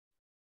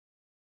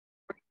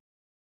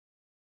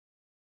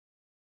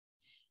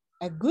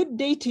A good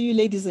day to you,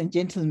 ladies and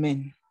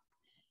gentlemen.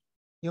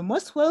 You're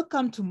most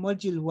welcome to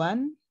Module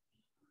 1,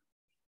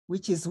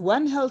 which is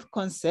One Health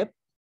Concept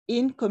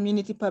in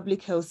Community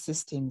Public Health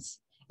Systems.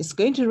 It's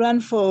going to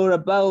run for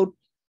about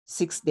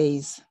 6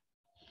 days.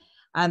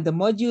 And the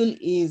module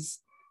is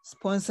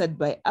sponsored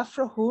by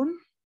AfroHoon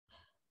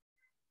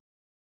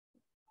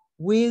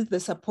with the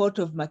support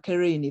of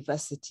Makerere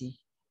University.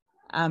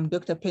 I'm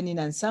Dr. Penny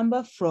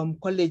Nansamba from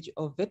College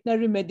of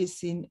Veterinary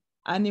Medicine,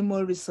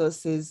 Animal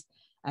Resources,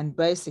 and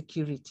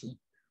Biosecurity.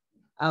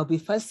 I'll be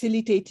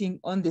facilitating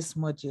on this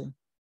module.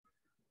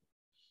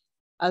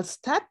 I'll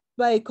start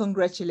by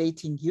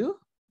congratulating you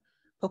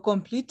for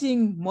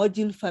completing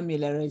module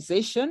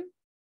familiarization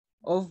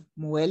of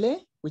muele,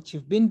 which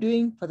you've been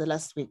doing for the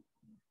last week.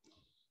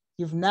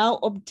 You've now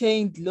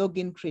obtained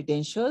login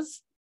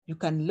credentials. You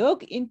can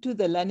log into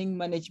the learning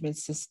management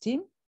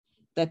system,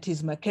 that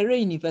is Makerere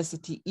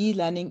University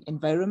e-learning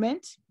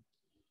environment.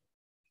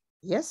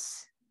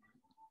 Yes.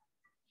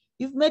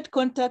 You've made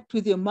contact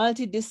with your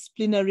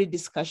multidisciplinary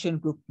discussion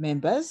group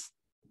members.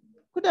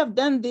 Could have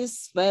done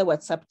this via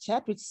WhatsApp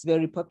chat, which is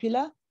very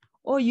popular,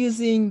 or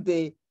using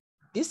the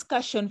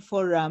discussion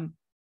forum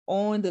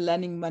on the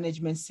learning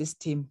management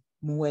system,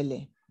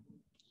 muele.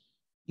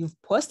 You've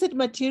posted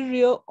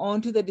material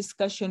onto the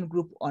discussion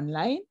group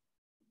online.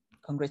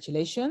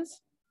 Congratulations.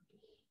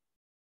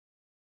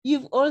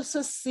 You've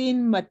also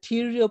seen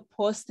material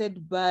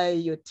posted by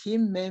your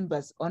team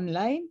members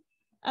online,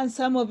 and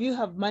some of you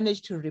have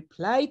managed to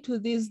reply to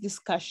these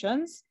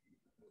discussions.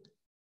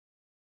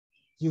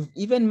 You've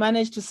even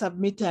managed to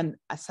submit an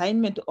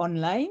assignment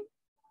online.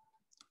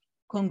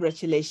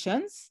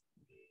 Congratulations.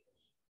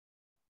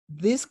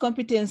 These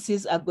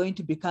competencies are going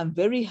to become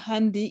very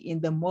handy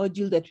in the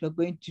module that we're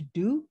going to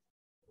do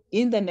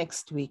in the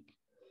next week.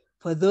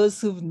 For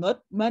those who've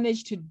not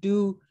managed to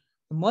do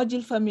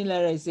module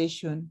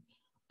familiarization,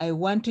 I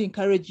want to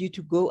encourage you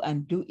to go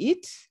and do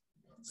it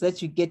so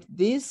that you get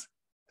these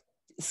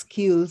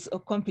skills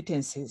or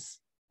competencies.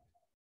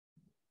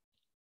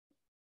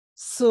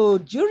 So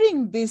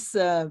during this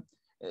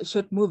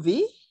short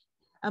movie,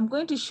 I'm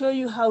going to show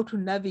you how to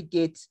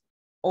navigate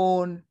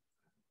on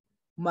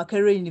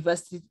Makerere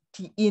University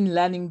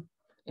in-learning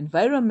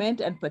environment,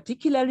 and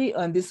particularly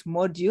on this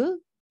module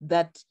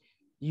that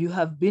you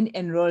have been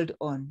enrolled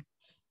on.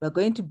 We're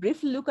going to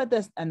briefly look at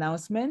the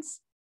announcements,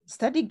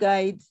 study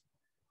guide,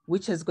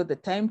 which has got the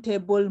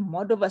timetable,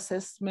 mode of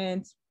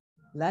assessment,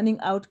 learning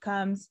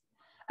outcomes,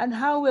 and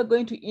how we're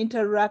going to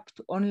interact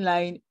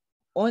online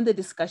on the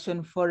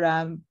discussion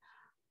forum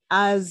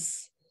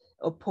as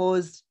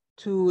opposed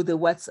to the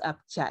WhatsApp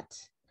chat.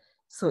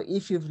 So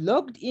if you've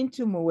logged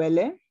into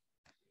muele,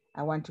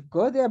 I want to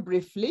go there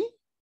briefly.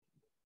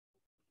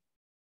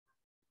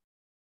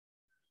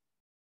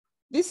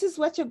 This is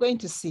what you're going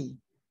to see.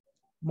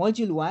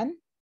 Module 1,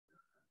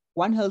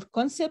 One Health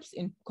Concepts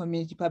in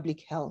Community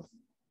Public Health.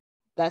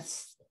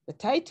 That's the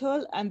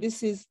title, and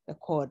this is the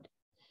code.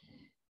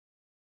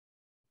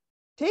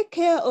 Take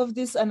care of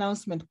this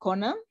announcement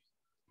corner.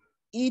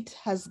 It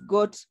has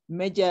got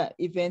major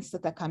events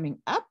that are coming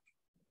up.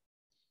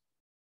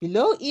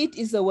 Below it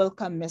is a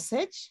welcome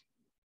message.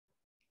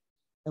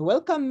 The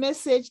welcome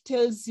message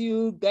tells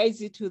you,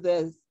 guides you to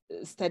the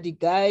study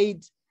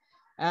guide,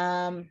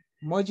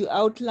 module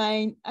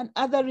outline, and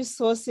other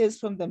resources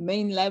from the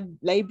main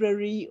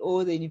library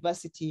or the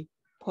university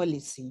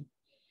policy.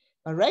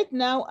 But right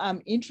now,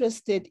 I'm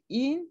interested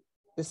in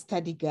the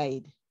study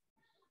guide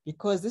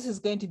because this is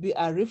going to be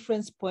our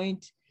reference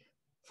point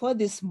for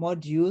this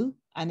module,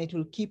 and it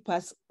will keep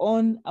us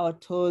on our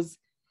toes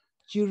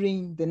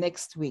during the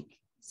next week.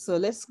 So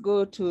let's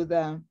go to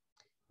the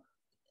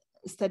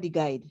study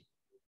guide.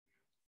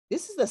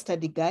 This is the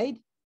study guide.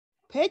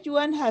 Page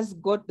 1 has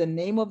got the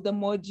name of the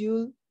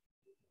module.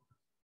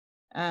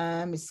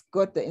 It's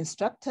got the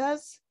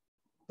instructors,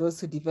 those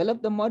who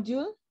developed the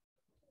module.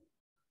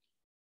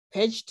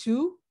 Page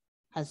 2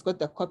 has got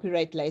the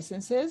copyright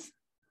licenses.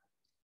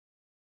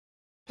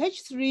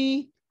 Page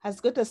 3 has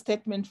got a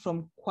statement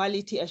from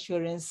Quality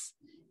Assurance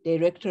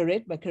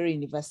Directorate, Makerere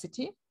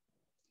University.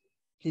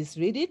 Please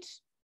read it.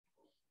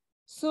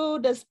 So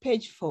does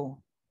page 4.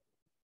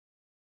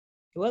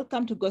 You're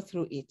welcome to go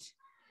through it.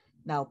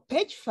 Now,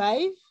 page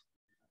 5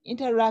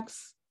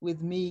 interacts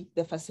with me,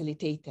 the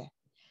facilitator.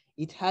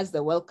 It has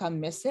the welcome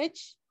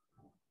message,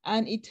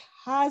 and it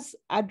has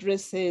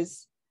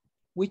addresses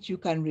which you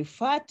can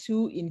refer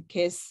to in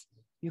case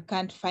you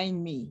can't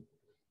find me.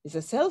 There's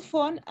a cell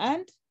phone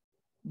and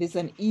there's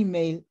an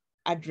email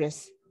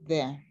address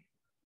there.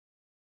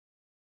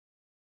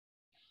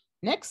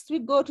 Next, we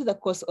go to the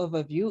course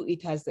overview.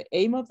 It has the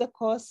aim of the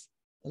course,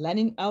 the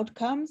learning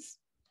outcomes.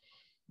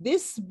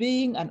 This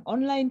being an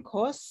online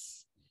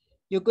course,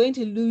 you're going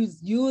to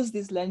use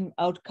these learning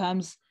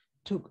outcomes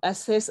to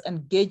assess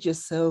and gauge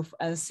yourself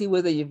and see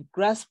whether you've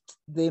grasped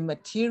the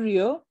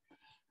material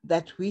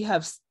that we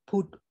have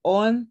put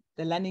on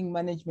the learning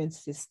management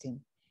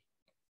system.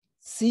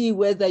 See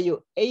whether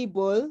you're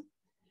able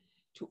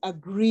to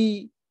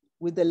agree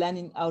with the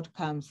learning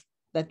outcomes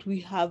that we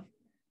have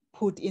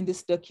put in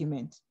this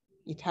document.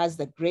 It has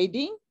the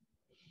grading,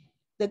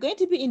 There are going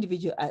to be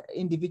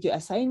individual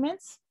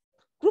assignments,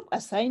 group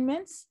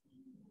assignments,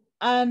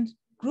 and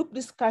group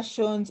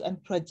discussions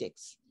and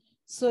projects.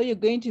 So you're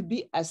going to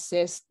be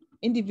assessed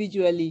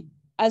individually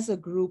as a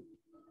group.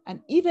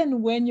 And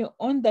even when you're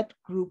on that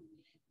group,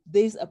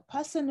 there's a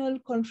personal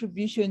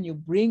contribution you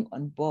bring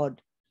on board.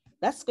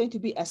 That's going to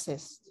be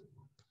assessed.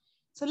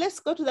 So let's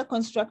go to the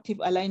constructive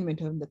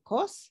alignment of the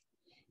course.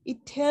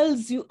 It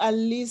tells you a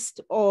list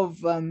of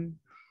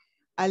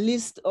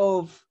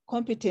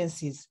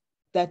competencies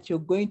that you're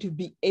going to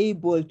be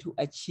able to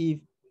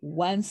achieve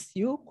once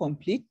you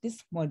complete this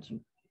module.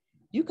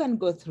 You can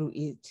go through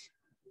it.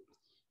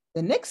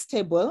 The next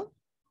table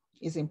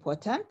is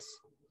important.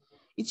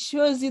 It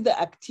shows you the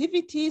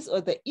activities or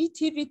the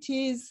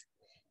activities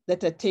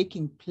that are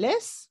taking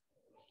place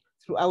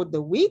throughout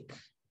the week.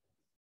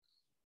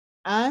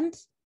 And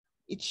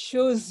it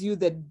shows you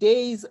the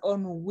days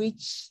on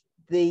which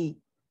they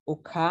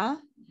occur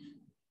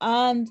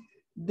and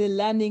the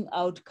learning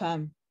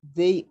outcome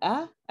they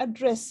are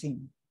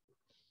addressing.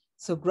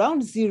 So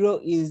ground zero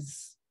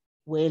is,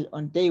 well,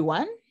 on day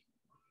 1,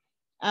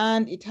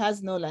 and it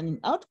has no learning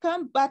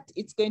outcome, but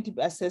it's going to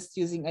be assessed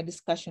using a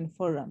discussion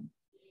forum.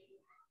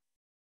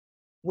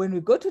 When we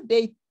go to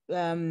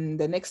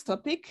the next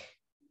topic,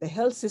 the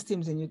health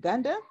systems in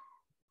Uganda,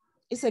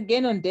 it's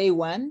again on day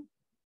 1.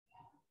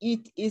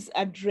 It is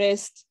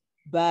addressed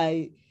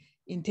by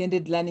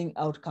intended learning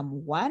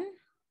outcome 1.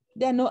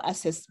 There are no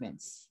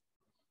assessments.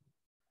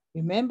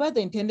 Remember,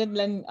 the intended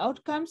learning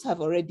outcomes have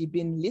already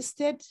been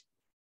listed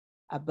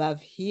above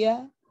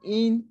here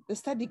in the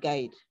study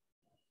guide,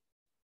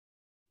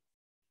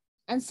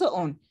 and so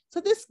on. So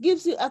this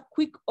gives you a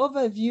quick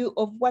overview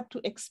of what to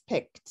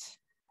expect.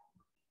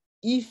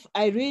 If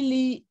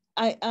I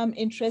am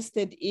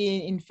interested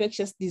in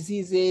infectious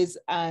diseases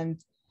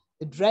and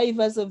the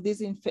drivers of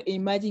these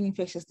emerging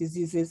infectious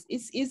diseases,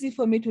 it's easy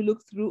for me to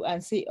look through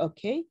and say,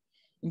 okay,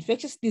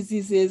 infectious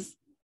diseases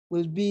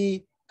will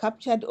be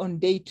captured on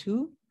day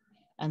 2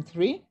 and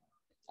 3.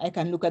 I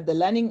can look at the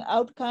learning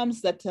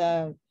outcomes that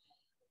are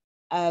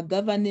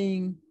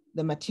governing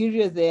the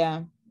material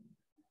there,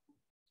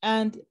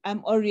 and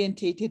I'm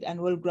orientated and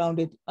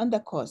well-grounded on the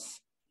course.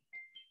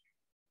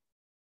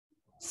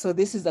 So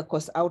this is the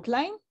course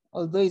outline.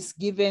 Although it's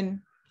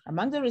given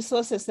among the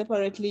resources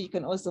separately, you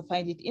can also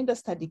find it in the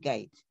study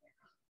guide.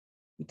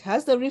 It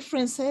has the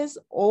references.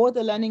 All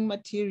the learning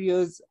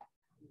materials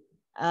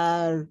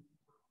are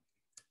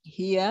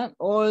here.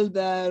 All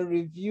the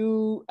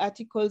review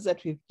articles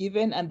that we've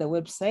given and the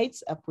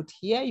websites are put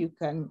here. You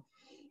can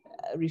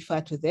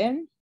refer to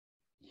them.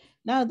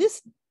 Now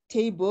this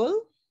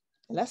table,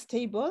 the last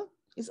table,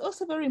 is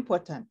also very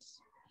important.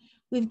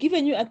 We've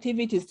given you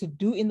activities to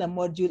do in the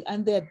module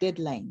and their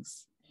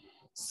deadlines.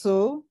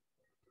 So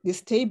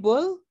this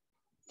table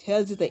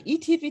tells you the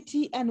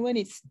activity and when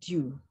it's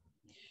due.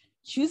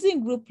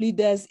 Choosing group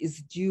leaders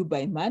is due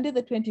by Monday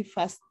the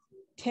 21st,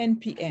 10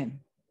 p.m.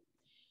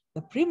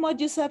 The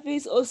pre-module survey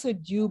is also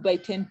due by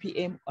 10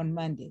 p.m. on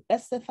Monday.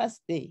 That's the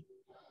first day.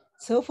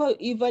 So for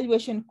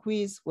evaluation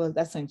quiz, well,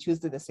 that's on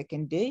Tuesday, the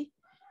second day.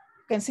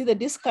 You can see the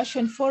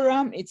discussion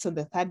forum, it's on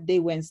the 3rd day,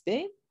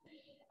 Wednesday.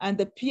 And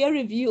the peer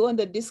review on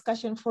the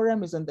discussion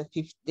forum is on the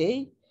 5th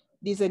day.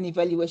 There's an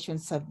evaluation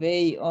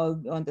survey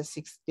on the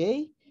 6th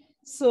day.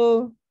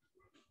 So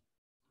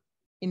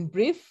in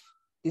brief,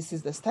 this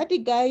is the study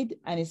guide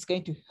and it's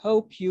going to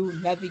help you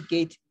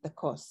navigate the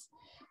course.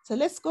 So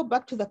let's go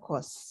back to the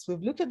course.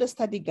 We've looked at the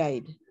study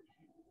guide.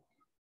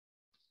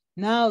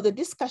 Now the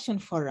discussion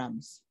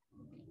forums.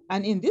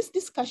 And in these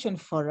discussion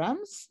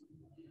forums,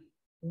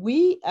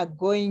 we are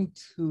going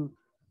to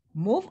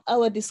move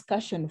our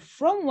discussion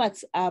from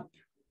WhatsApp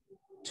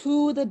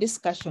to the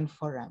discussion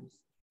forums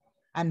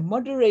and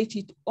moderate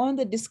it on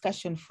the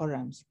discussion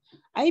forums.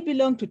 I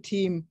belong to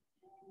team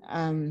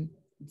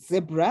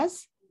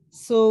Zebras.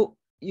 So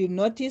you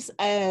notice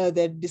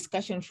the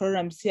discussion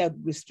forums here are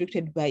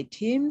restricted by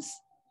teams,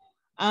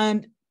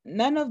 and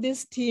none of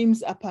these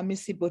teams are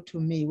permissible to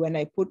me. When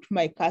I put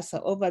my cursor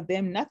over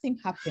them, nothing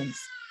happens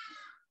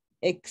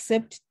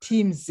except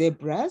team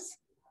Zebras,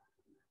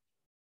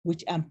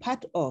 which I'm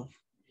part of.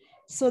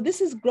 So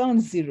this is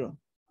ground zero.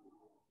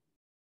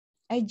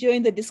 I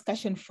joined the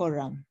discussion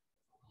forum.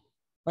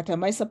 What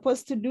am I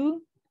supposed to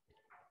do?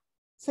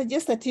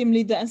 Suggest a team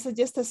leader and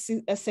suggest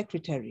a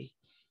secretary.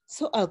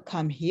 So I'll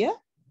come here,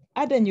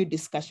 add a new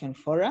discussion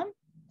forum,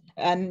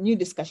 a new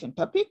discussion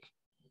topic,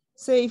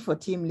 say for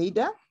team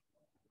leader.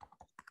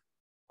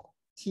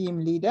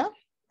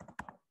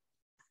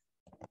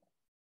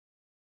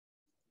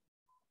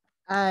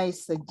 I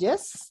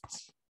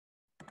suggest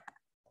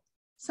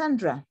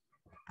Sandra.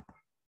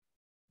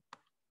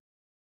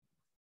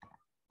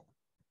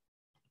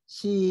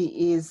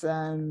 She is,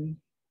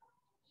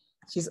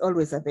 she's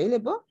always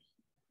available.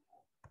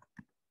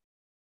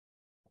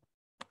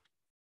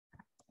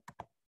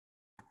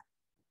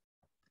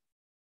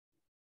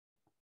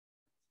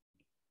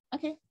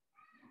 Okay,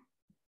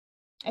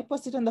 I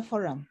post it on the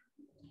forum.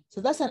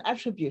 So that's an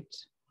attribute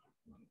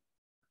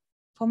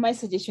for my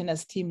suggestion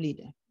as team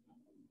leader.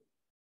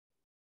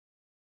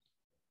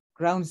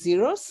 ground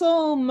zero.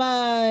 So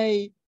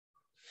my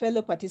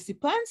fellow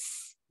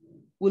participants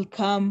will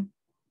come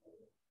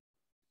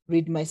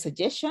read my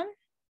suggestion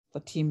for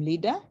team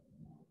leader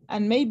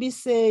and maybe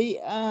say,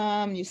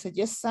 you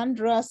suggest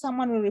Sandra,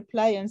 someone will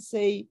reply and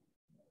say,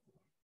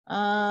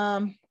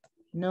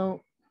 no,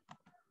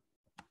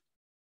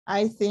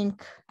 I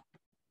think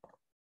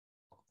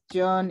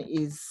John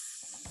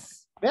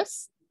is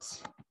best.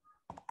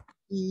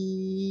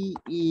 He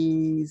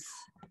is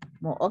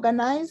more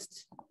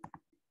organized.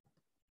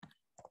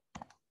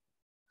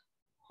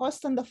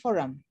 Host on the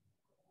forum.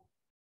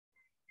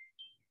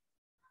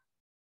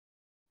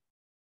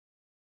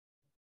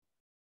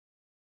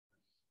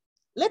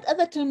 Let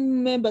other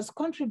team members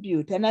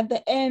contribute, and at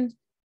the end,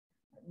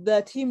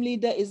 the team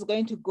leader is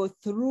going to go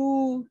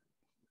through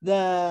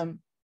the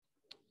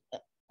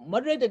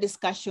moderate the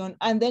discussion,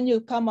 and then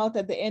you'll come out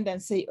at the end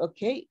and say,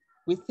 okay,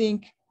 we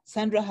think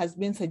Sandra has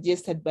been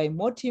suggested by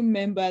more team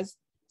members,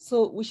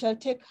 so we shall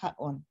take her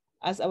on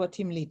as our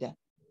team leader.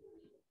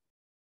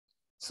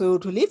 So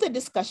to lead the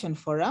discussion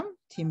forum,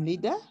 team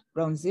leader,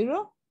 round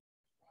zero,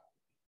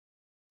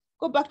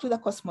 go back to the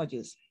course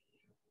modules.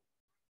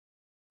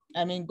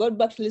 Go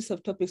back to the list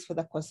of topics for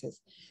the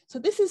courses. So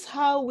this is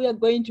how we are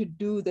going to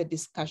do the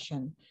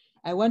discussion.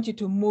 I want you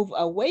to move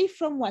away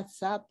from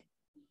WhatsApp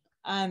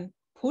and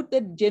put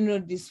the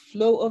general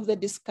flow of the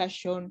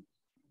discussion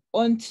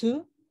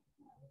onto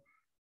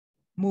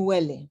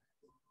muele.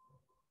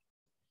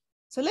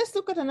 So let's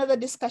look at another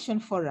discussion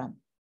forum.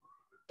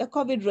 The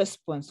COVID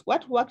response,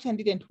 what worked and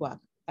didn't work.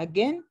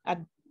 Again,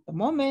 at the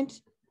moment,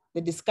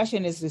 the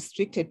discussion is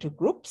restricted to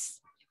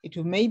groups. It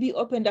will maybe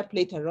opened up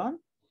later on.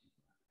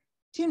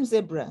 Team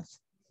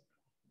Zebras.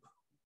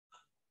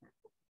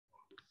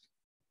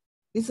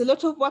 There's a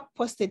lot of work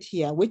posted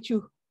here, which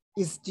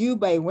is due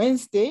by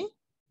Wednesday,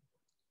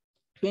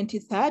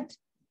 23rd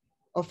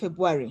of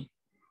February.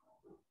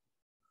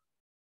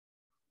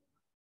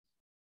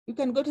 You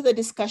can go to the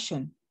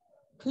discussion.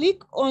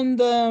 Click on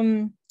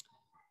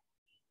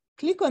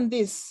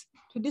this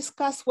to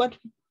discuss what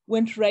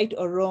went right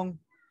or wrong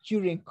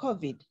during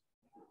COVID.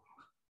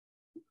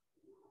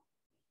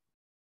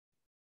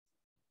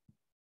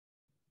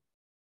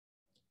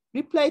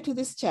 Reply to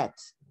this chat.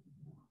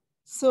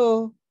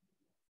 So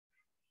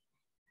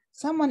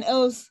someone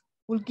else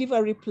will give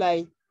a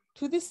reply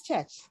to this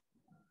chat.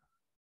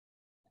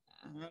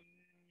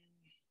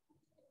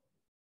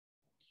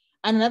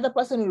 And another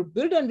person will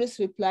build on this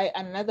reply,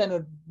 and another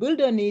will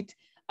build on it,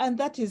 and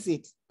that is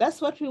it.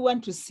 That's what we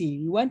want to see.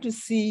 We want to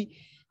see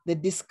the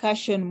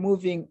discussion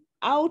moving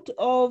out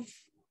of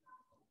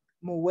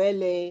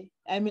muele,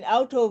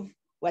 out of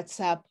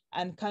WhatsApp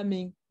and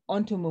coming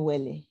onto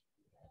muele.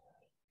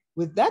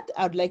 With that,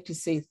 I'd like to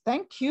say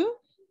thank you.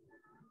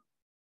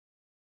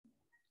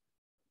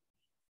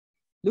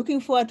 Looking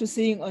forward to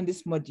seeing on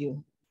this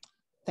module.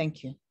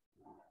 Thank you.